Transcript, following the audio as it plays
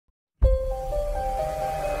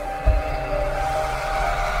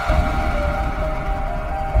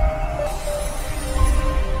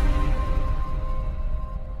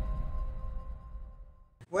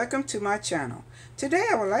Welcome to my channel. Today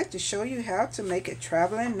I would like to show you how to make a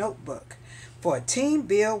traveling notebook for a team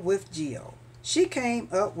build with GEO. She came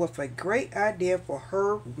up with a great idea for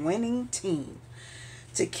her winning team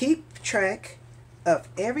to keep track of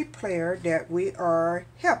every player that we are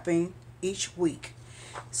helping each week.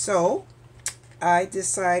 So I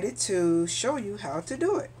decided to show you how to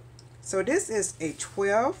do it. So this is a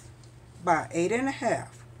 12 by 8.5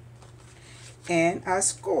 and I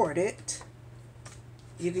scored it.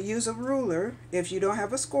 You can use a ruler if you don't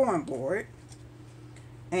have a scoring board,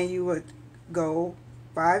 and you would go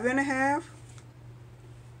 5.5,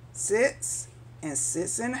 6, and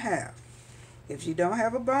 6.5. If you don't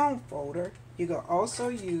have a bone folder, you can also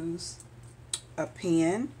use a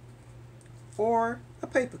pen or a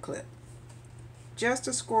paper clip just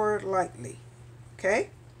to score it lightly.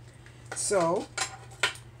 Okay, so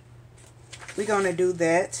we're going to do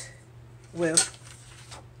that with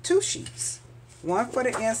 2 sheets. One for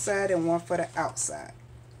the inside and one for the outside.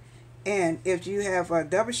 And if you have a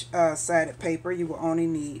double-sided paper, you will only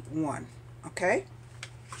need 1. Okay?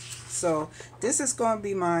 So this is going to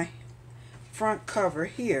be my front cover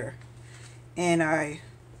here. And I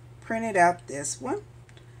printed out this one.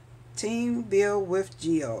 Team Build with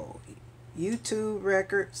GEO. YouTube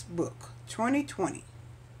Records Book 2020.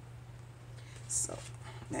 So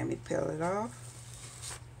let me peel it off.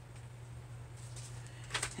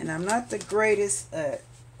 And I'm not the greatest at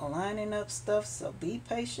lining up stuff, so be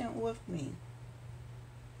patient with me.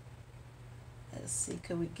 Let's see,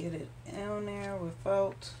 could we get it on there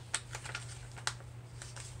without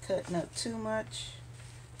cutting up too much?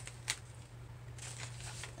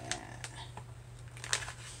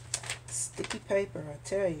 Sticky paper, I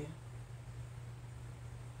tell you.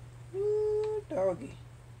 Ooh, doggy.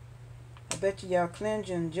 I bet you y'all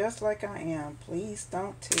cleansing just like I am. Please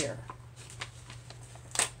don't tear.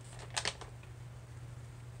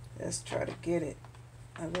 Let's try to get it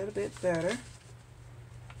a little bit better.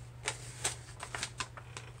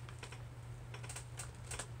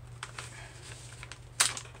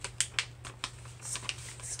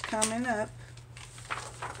 It's coming up.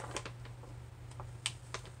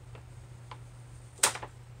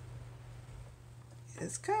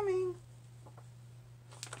 It's coming.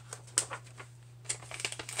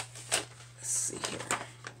 Let's see here.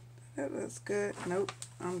 That looks good. Nope.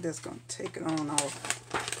 I'm just going to take it on off.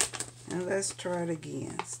 And let's try it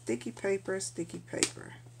again. Sticky paper, sticky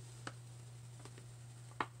paper.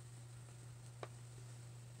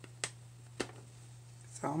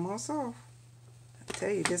 It's almost off. I tell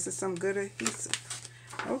you, this is some good adhesive.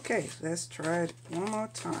 Okay, let's try it one more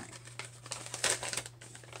time.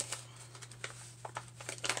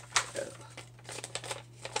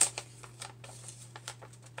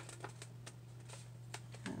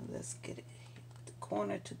 Now let's get it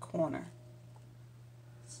corner to corner.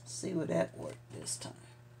 See what that worked this time.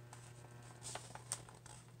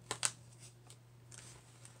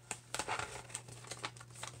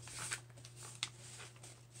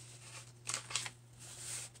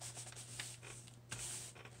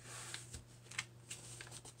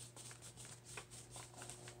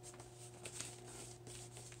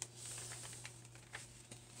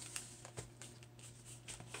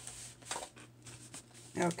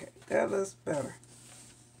 Okay, that looks better.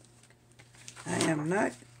 I am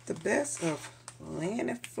not the best of laying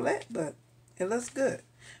it flat, but it looks good.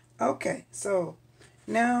 Okay, so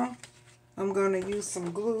now I'm going to use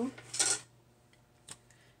some glue,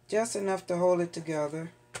 just enough to hold it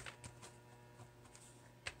together.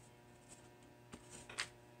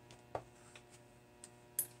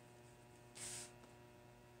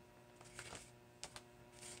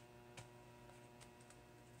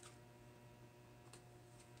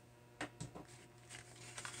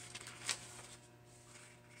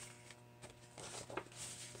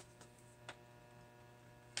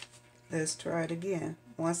 Let's try it again.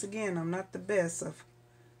 Once again, I'm not the best of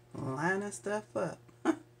lining stuff up.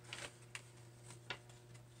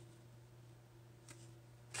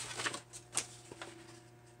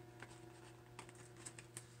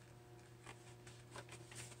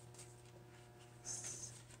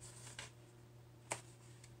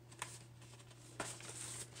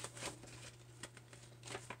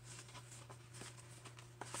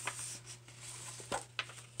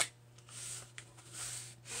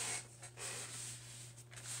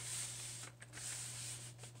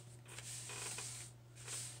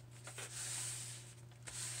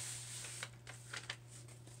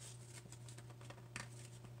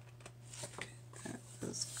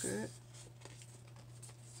 That's good.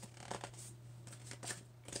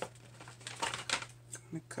 I'm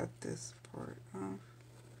going to cut this part off.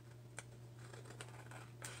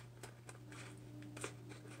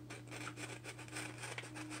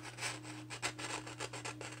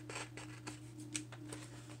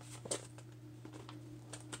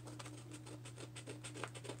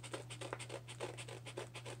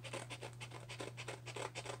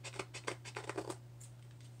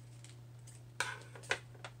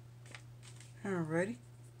 Alrighty.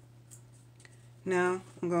 Now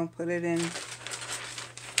I'm going to put it in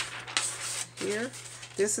here.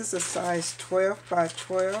 This is a size 12 by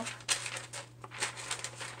 12.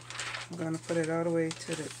 I'm going to put it all the way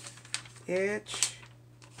to the edge.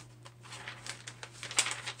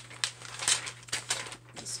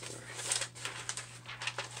 This way.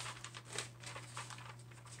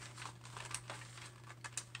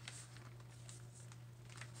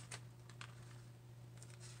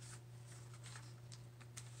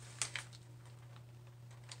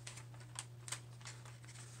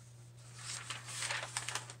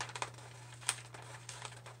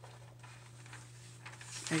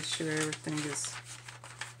 Make sure everything is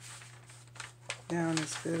down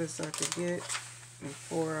as good as I could get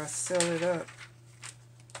before I seal it up.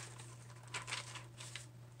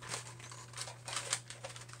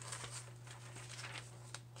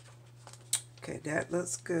 Okay, that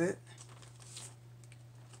looks good.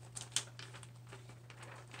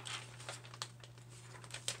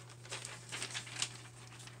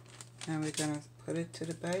 Now we're going to put it to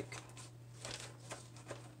the back.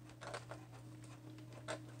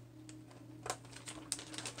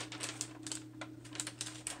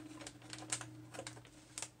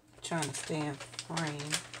 Trying to stay in frame.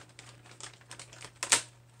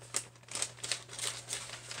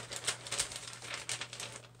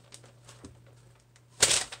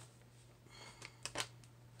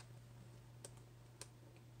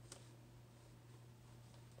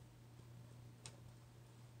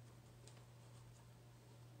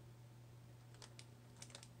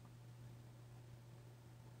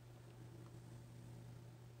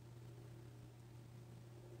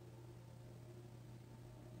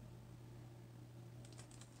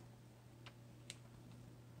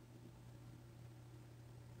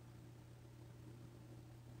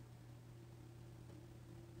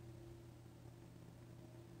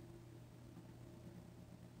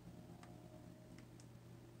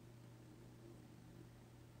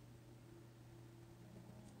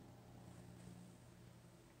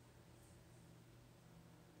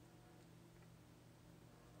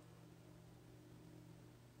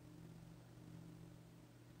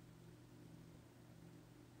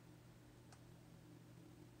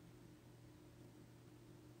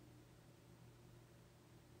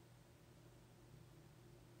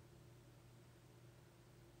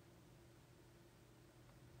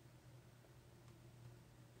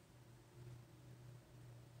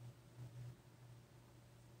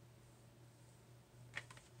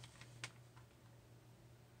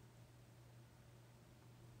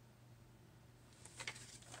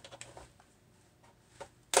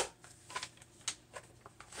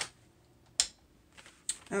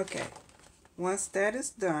 Okay, once that is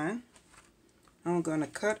done, I'm going to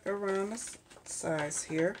cut around the sides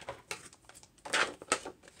here.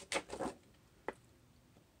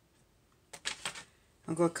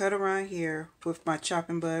 I'm going to cut around here with my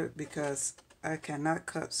chopping board because I cannot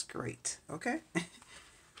cut straight, okay?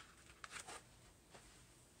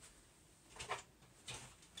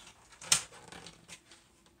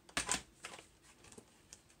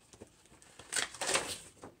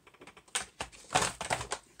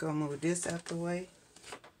 Go move this out the way.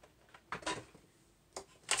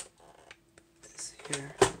 This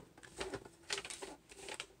here.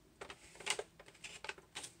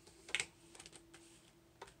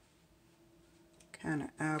 Kind of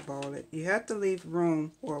eyeball it. You have to leave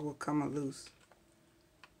room or it will come loose.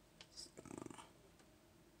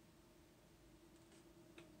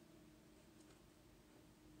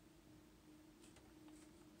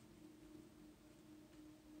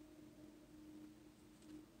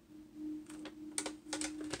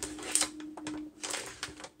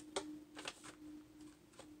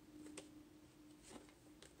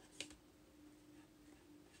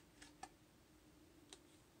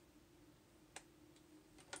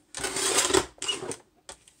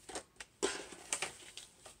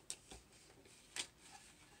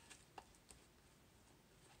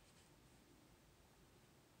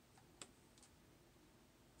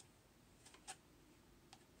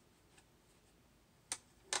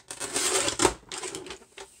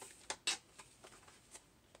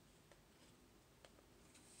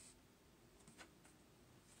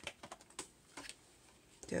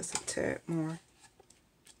 Just a tad more.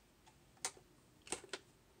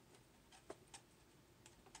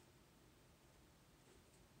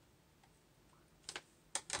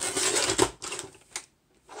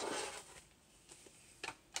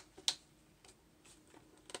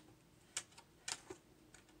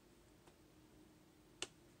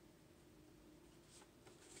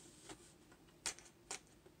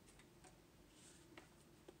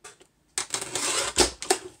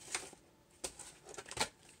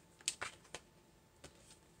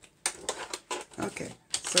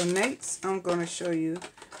 So next, I'm going to show you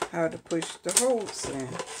how to push the holes in.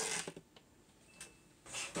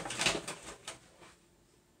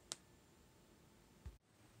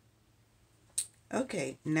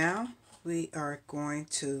 Okay, now we are going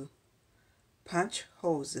to punch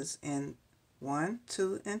hoses in 1,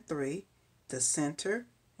 2, and 3, the center,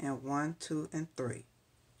 and 1, 2, and 3.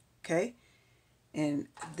 Okay, and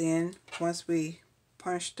then once we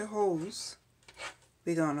punch the holes,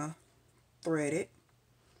 we're gonna thread it.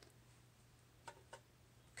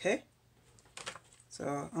 Okay,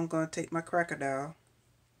 so I'm gonna take my crocodile,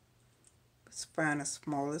 find the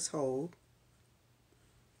smallest hole,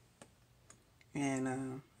 and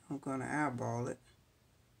I'm gonna eyeball it.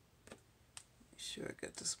 Make sure I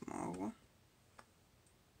get the small one.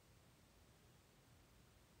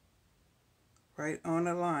 Right on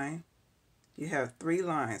the line. You have 3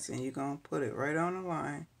 lines, and you're gonna put it right on the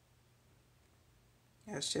line.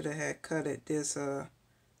 I should have had cut it this a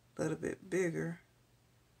little bit bigger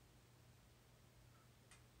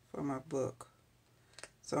for my book.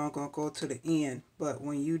 So I'm gonna go to the end, but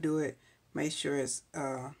when you do it, make sure it's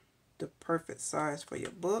the perfect size for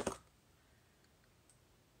your book.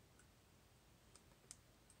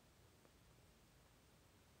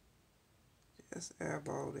 Just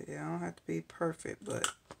eyeball it. It don't have to be perfect, but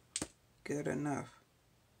good enough.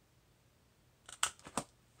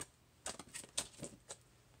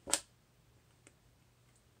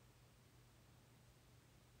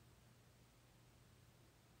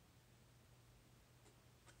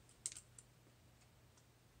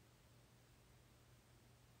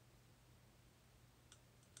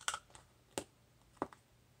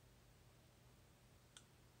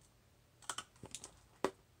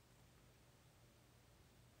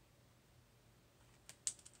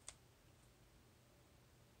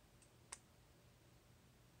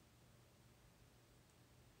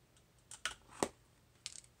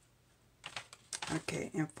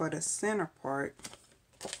 Okay, and for the center part,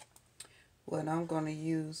 what I'm going to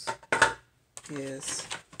use is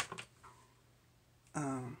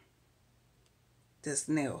this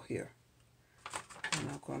nail here. And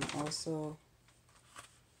I'm going to also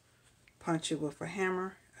punch it with a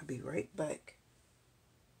hammer. I'll be right back.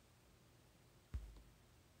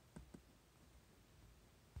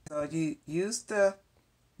 So you use the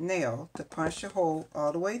nail to punch a hole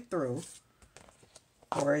all the way through,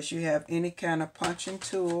 or if you have any kind of punching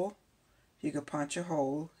tool, you can punch a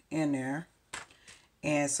hole in there.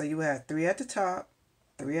 And so you have 3 at the top,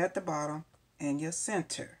 3 at the bottom, and your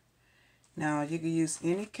center. Now you can use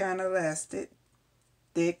any kind of elastic,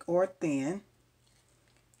 thick or thin,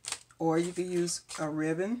 or you can use a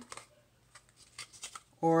ribbon,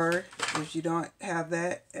 or if you don't have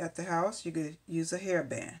that at the house, you could use a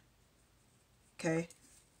hairband. Okay,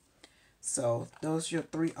 so those are your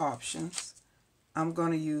 3 options. I'm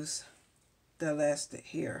going to use the elastic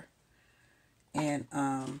here, and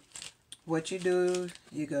what you do,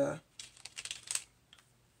 you go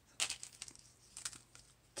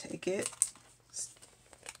take it,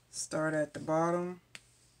 start at the bottom,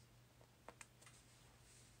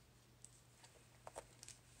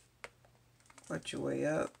 work your way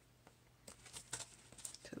up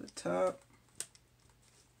to the top.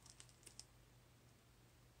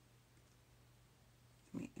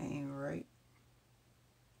 Let me aim right.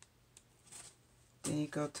 Then you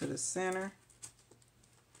go to the center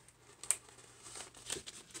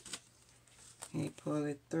and you pull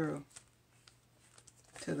it through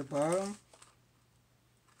to the bottom.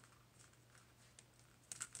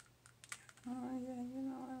 Oh yeah, you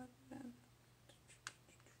know what?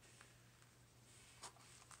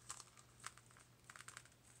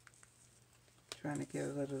 Trying to get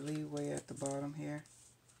a little leeway at the bottom here.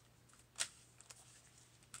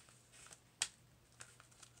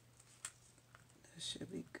 This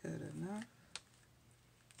should be good enough.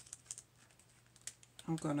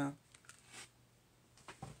 I'm gonna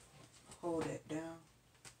hold it down,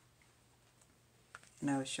 and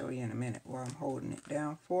I'll show you in a minute what I'm holding it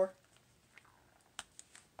down for.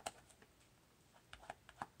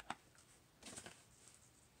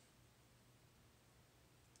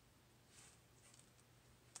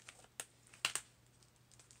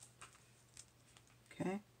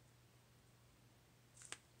 Okay,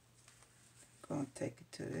 gonna take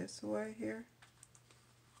it to this way here.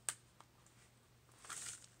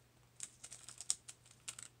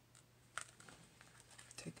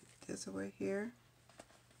 Take it this way here.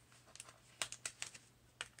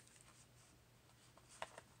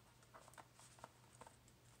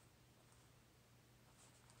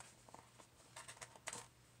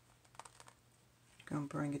 Gonna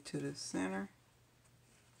bring it to the center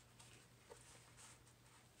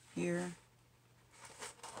here.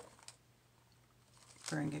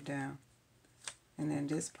 bring it down. And then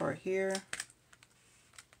this part here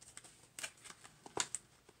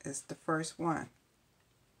is the first one.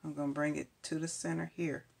 I'm going to bring it to the center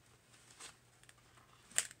here.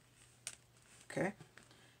 Okay,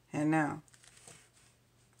 and now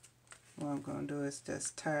what I'm going to do is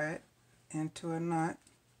just tie it into a knot.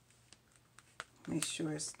 Make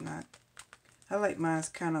sure it's not, I like mine's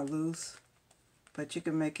kind of loose, but you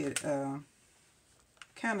can make it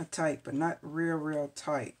kind of tight, but not real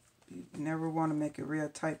tight. You never want to make it real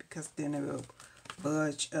tight because then it will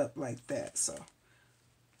budge up like that. So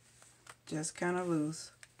just kind of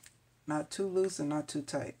loose, not too loose and not too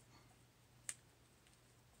tight.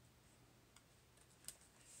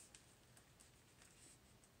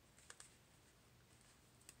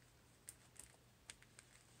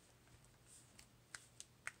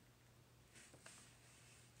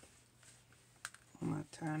 I'm going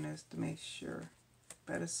to turn this to make sure.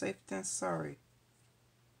 Better safe than sorry.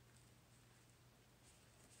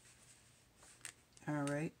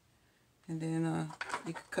 Alright. And then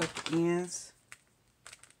you can cut the ends.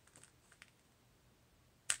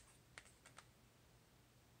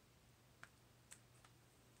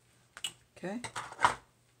 Okay.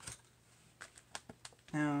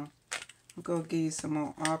 Now, I'm going to give you some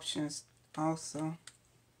more options also.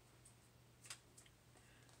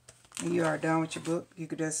 When you are done with your book, you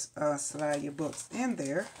could just slide your books in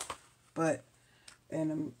there. But,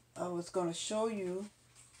 and I was going to show you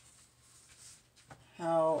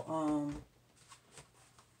how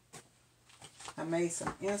I made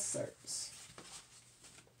some inserts.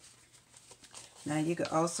 Now you could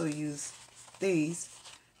also use these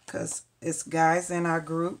because it's guys in our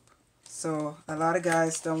group. So a lot of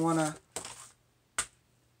guys don't want to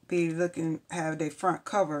be looking, have their front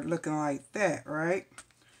cover looking like that, right?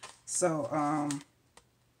 So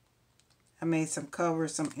I made some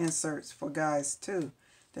covers, some inserts for guys too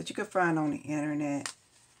that you can find on the internet.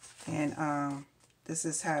 And this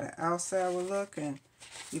is how the outside will look, and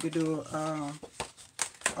you could do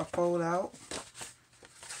a fold out.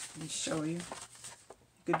 Let me show you.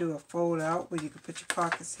 You could do a fold out where you can put your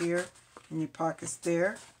pockets here and your pockets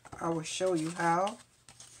there. I will show you how.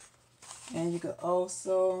 And you could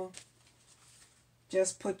also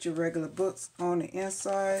just put your regular books on the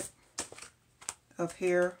inside of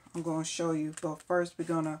here. I'm going to show you, but first we're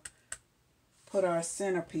going to put our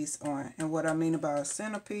centerpiece on. And what I mean about a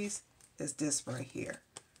centerpiece is this right here.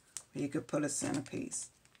 You could put a centerpiece.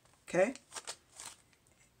 Okay?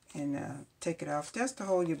 And take it off just to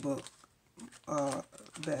hold your book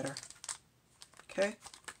better. Okay?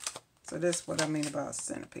 So that's what I mean about a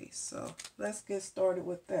centerpiece. So let's get started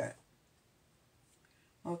with that.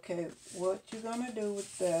 Okay, what you're going to do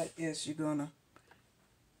with that is you're going to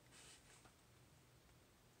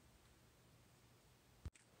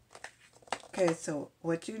okay, so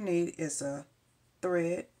what you need is a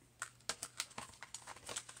thread.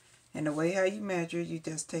 And the way how you measure, you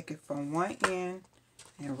just take it from one end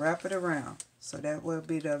and wrap it around. So that will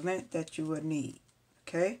be the length that you will need.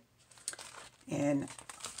 Okay? And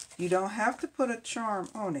you don't have to put a charm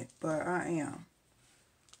on it, but I am.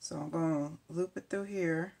 So I'm going to loop it through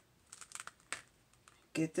here.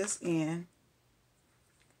 Get this in.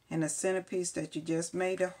 And the centerpiece that you just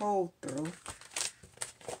made a hole through,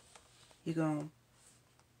 you're going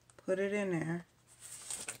to put it in there.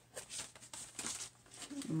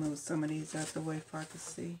 Move some of these out the way if I can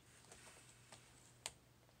see.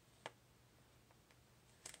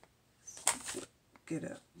 Get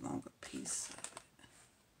a longer piece.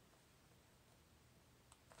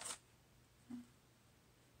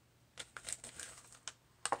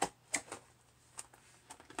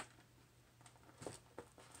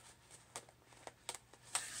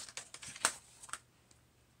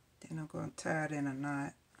 Then I'm going to tie it in a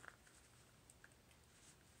knot.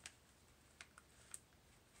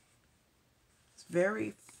 It's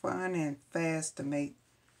very fun and fast to make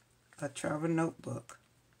a travel notebook.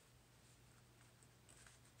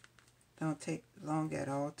 Don't take long at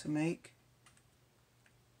all to make.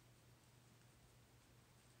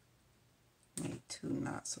 Made 2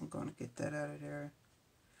 knots. I'm going to get that out of there.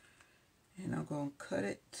 And I'm going to cut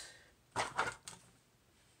it.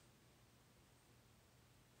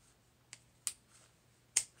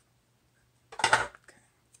 Okay.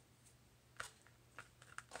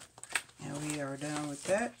 And we are done with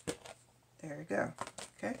that. There we go.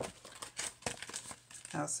 Okay.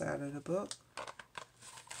 Outside of the book.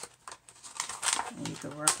 And you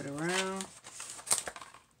can wrap it around.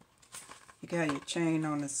 You got your chain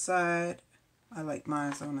on the side. I like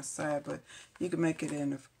mine's on the side, but you can make it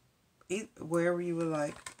in the, wherever you would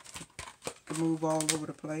like. You can move all over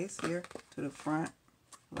the place here to the front.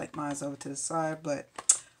 like mine's over to the side, but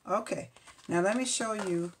okay. Now let me show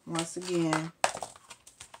you once again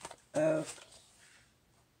of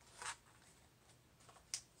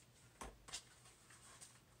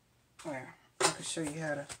where I can show you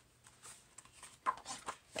how to.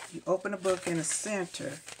 You open the book in the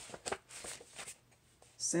center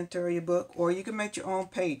of your book, or you can make your own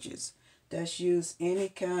pages. That's use any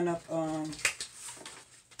kind of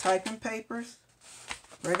typing papers,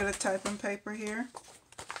 regular typing paper here.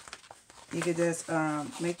 You could just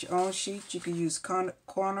make your own sheets. You could use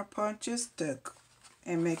corner punches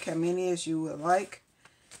and make how many as you would like.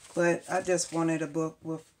 But I just wanted a book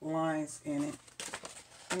with lines in it.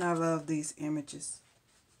 And I love these images.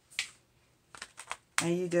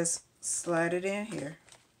 And you just slide it in here,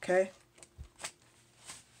 okay?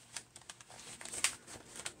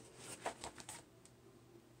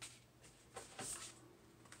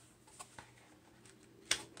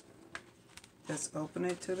 Just open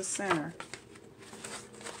it to the center.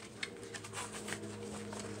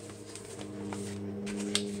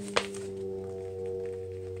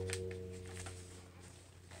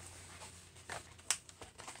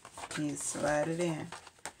 And you slide it in.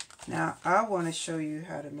 Now I want to show you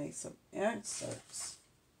how to make some inserts.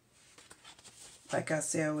 Like I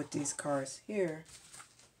said with these cards here,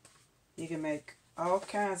 you can make all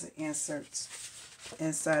kinds of inserts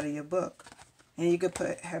inside of your book. And you can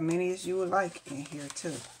put how many as you would like in here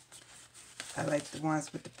too. I like the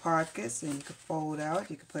ones with the pockets, and you can fold out.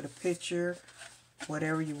 You can put a picture,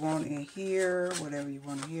 whatever you want in here, whatever you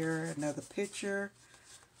want here, another picture,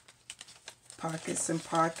 pockets and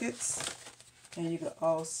pockets. And you can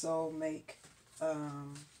also make a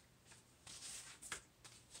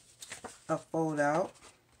fold out,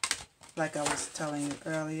 like I was telling you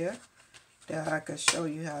earlier, that I could show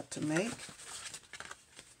you how to make.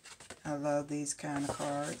 I love these kind of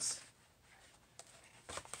cards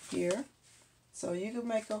here. So you can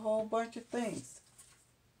make a whole bunch of things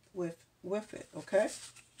with it, okay?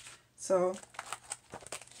 So,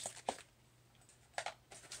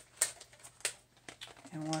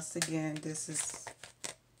 and once again, this is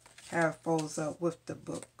how it folds up with the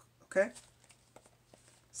book, okay?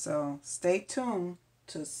 So stay tuned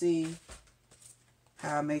to see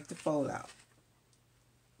how I make the fold out.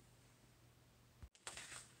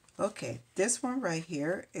 Okay, this one right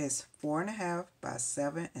here is 4.5 by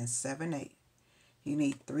 7 7/8. You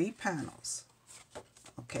need 3 panels.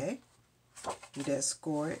 Okay, you just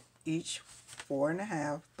score it each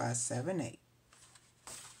 4.5 by 7/8.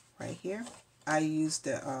 Right here, I used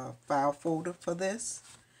the file folder for this.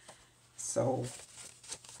 So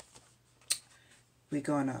we're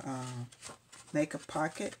gonna make a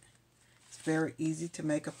pocket. It's very easy to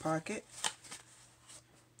make a pocket.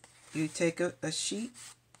 You take a sheet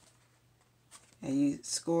and you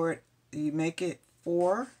score it. You make it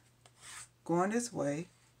 4 going this way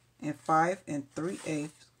and 5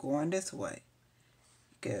 3/8 going this way.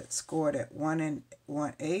 You get scored at 1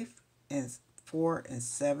 1/8 and 4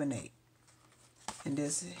 7/8. And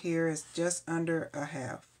this here is just under a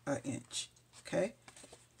half an inch. Okay.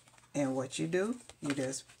 And what you do, you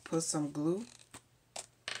just put some glue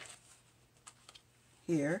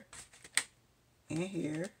here and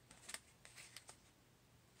here.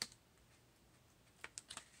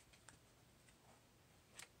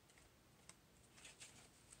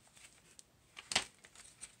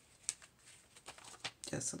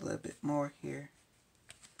 Just a little bit more here.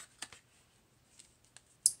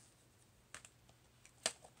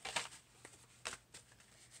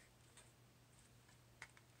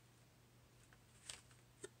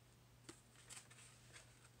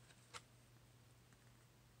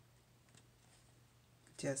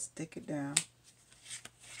 Just stick it down.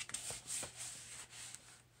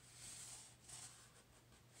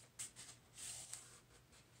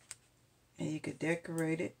 And you could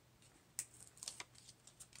decorate it.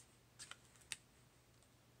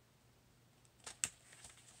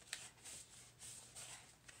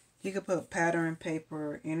 You could put pattern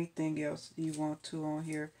paper or anything else you want to on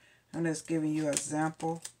here. I'm just giving you an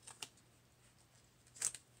example.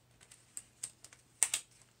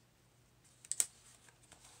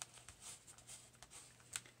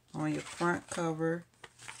 On your front cover,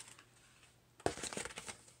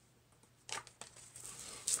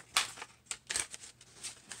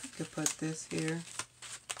 you could put this here.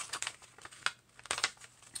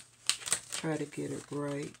 Try to get it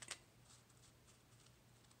right.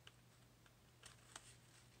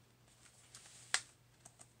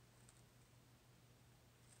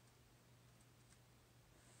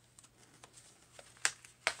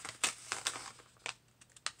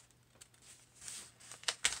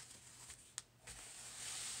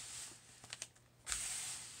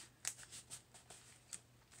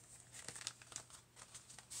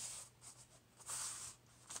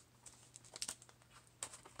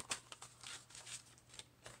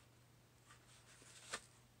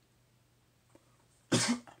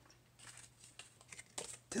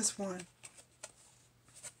 this one.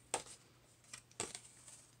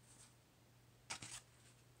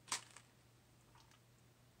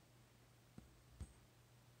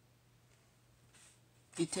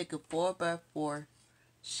 You take a 4x4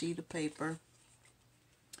 sheet of paper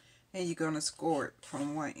and you're going to score it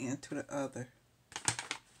from one end to the other.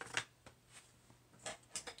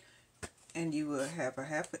 And you will have a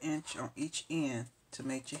 1/2 inch on each end to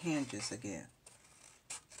make your hinges again.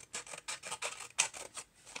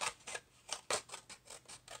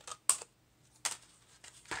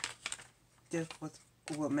 This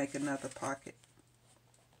will make another pocket.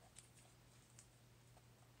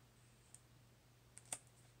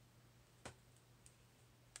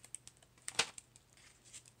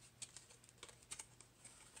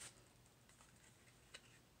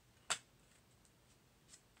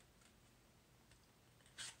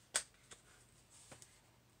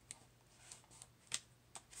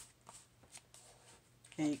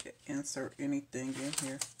 And you can insert anything in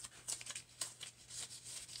here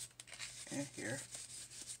and here.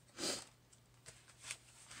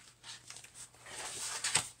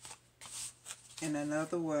 And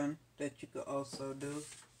another one that you could also do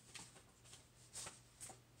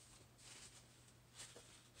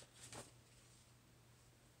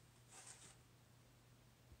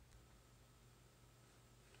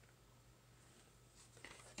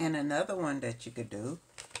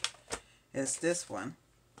is this one.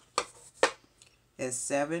 It's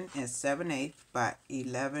 7 7/8 by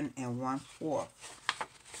 11 1/4.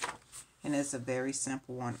 And it's a very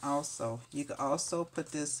simple one also. You can also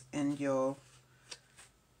put this in your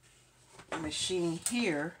machine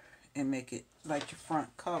here and make it like your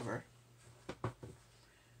front cover.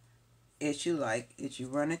 As you like, as you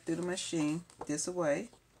run it through the machine this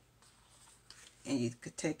way, and you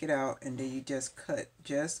could take it out and then you just cut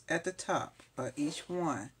just at the top of each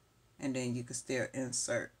one, and then you can still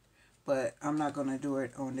insert. But I'm not going to do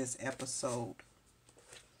it on this episode,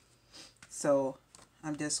 so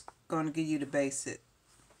I'm just going to give you the basic.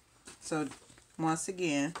 So once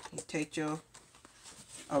again, you take a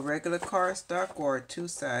regular cardstock or a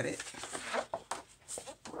two-sided,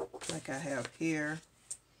 like I have here,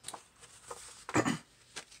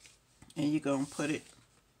 and you're going to put it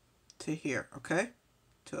to here, okay,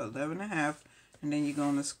 to 11 1/2, and then you're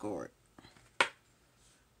going to score it.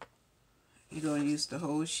 You're going to use the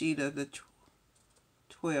whole sheet of the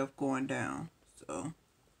 12 going down. So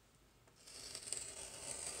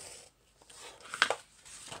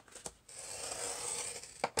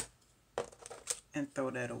and throw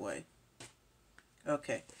that away.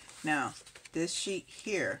 Okay, now this sheet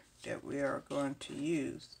here that we are going to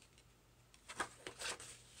use,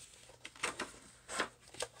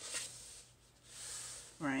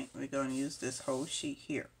 right, we're going to use this whole sheet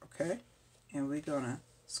here, okay, and we're going to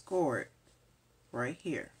score it right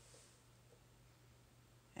here,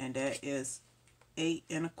 and that is 8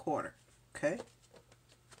 1/4, okay.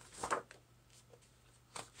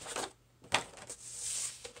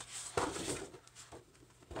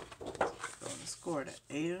 Going to score it at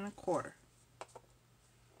 8 1/4.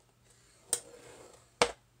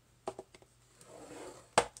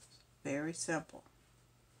 Very simple.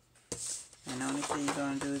 And the only thing you're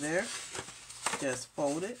going to do there, just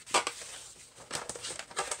fold it.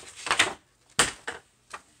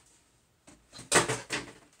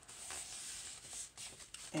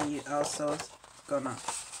 And you also gonna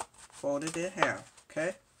fold it in half,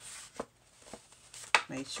 okay?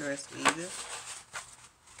 Make sure it's even.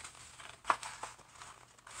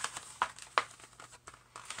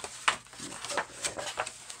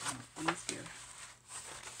 Easier.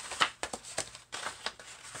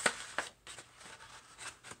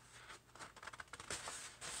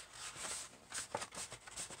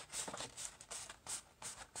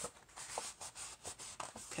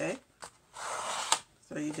 Okay,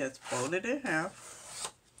 so you just fold it in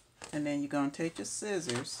half, and then you're going to take your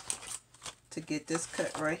scissors to get this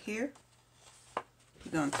cut right here.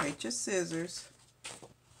 You're going to take your scissors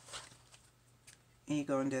and you're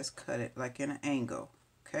going to just cut it like in an angle,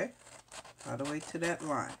 okay, all the way to that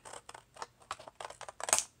line.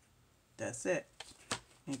 That's it.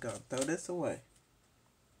 You're going to throw this away.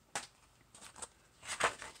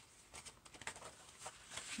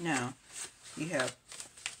 Now you have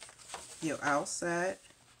your outside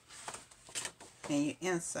and your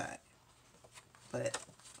inside,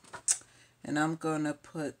 and I'm gonna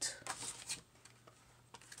put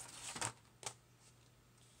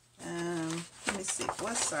let me see,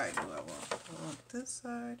 what side do I want? I want this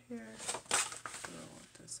side here. Do I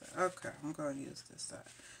want this side? Okay, I'm gonna use this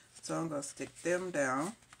side. So I'm gonna stick them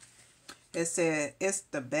down. It said it's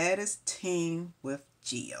the baddest team with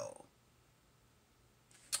GEO.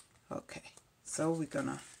 Okay, so we're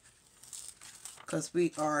gonna, because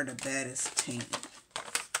we are the baddest team,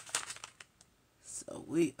 so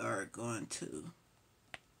we are going to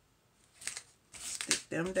stick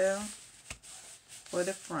them down for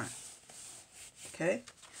the front. Okay,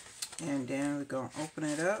 and then we're gonna open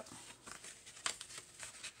it up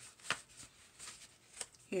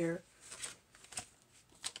here.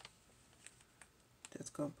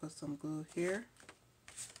 Just gonna put some glue here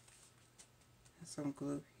and some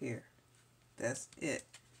glue here. That's it.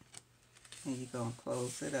 And you're gonna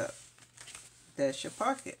close it up. That's your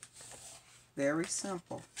pocket. Very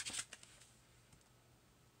simple.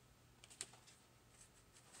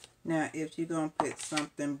 Now, if you're gonna put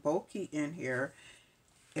something bulky in here,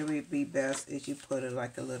 it would be best if you put it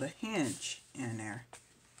like a little hinge in there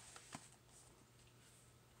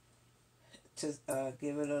to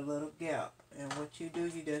give it a little gap. And what you do,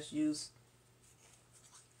 you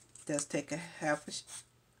just take a half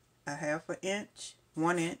an inch,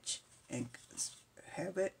 1 inch, and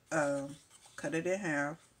have it cut it in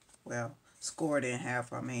half. Well, score it in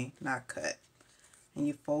half, I mean, not cut. And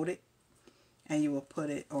you fold it, and you will put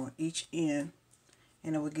it on each end,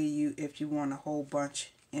 and it will give you, if you want a whole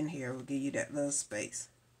bunch in here, it will give you that little space,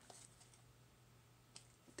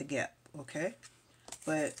 the gap. Okay,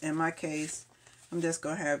 but in my case, I'm just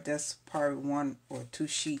gonna have this probably 1 or 2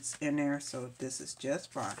 sheets in there, so this is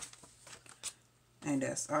just fine. And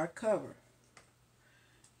that's our cover.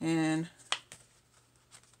 And I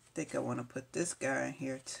think I want to put this guy in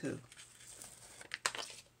here too.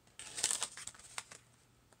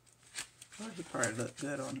 Well, he probably look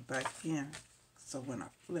good on the back end, so when I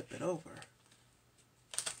flip it over,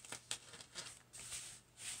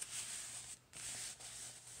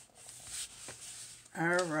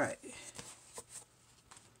 all right.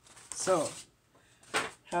 So,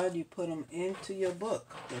 how do you put them into your book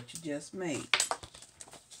that you just made?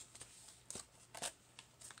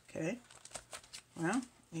 Okay, well,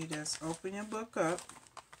 you just open your book up.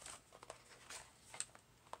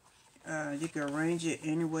 You can arrange it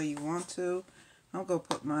any way you want to. I'm going to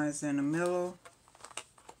put mine in the middle,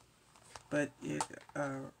 but you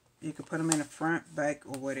can put them in the front, back,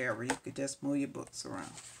 or whatever. You could just move your books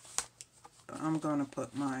around. But I'm going to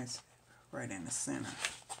put mine right in the center.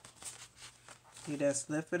 You just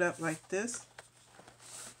lift it up like this,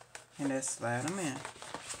 and just slide them in.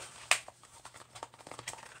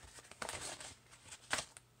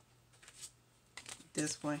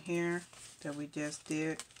 This one here that we just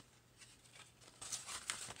did,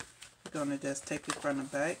 we're going to just take it from the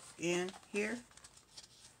back in here.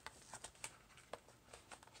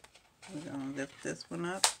 We're going to lift this one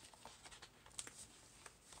up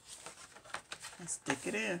and stick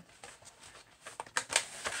it in.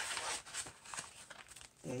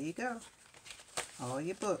 There you go. All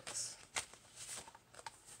your books.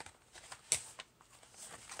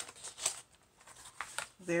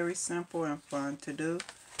 Very simple and fun to do.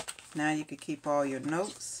 Now you can keep all your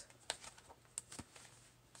notes.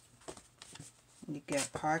 You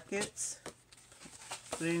got pockets.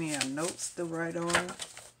 Plenty of notes to write on.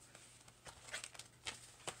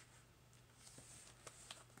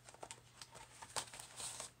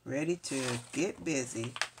 Ready to get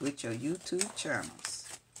busy with your YouTube channels.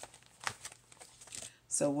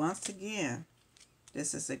 So once again,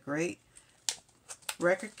 this is a great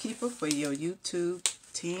record keeper for your YouTube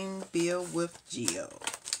team build with GEO.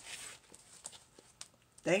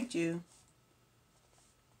 Thank you.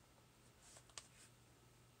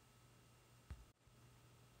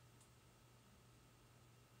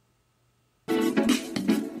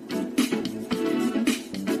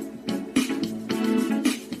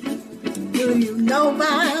 Do you know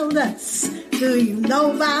about us? Do you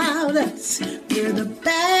know about us? We're the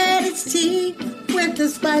baddest team with the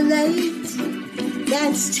spotlight.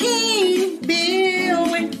 That's Team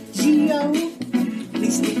Bill with GEO. We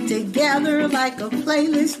stick together like a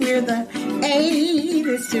playlist. We're the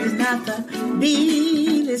A-listers, not the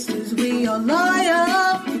B-listers. We are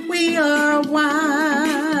loyal. We are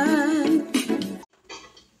wise.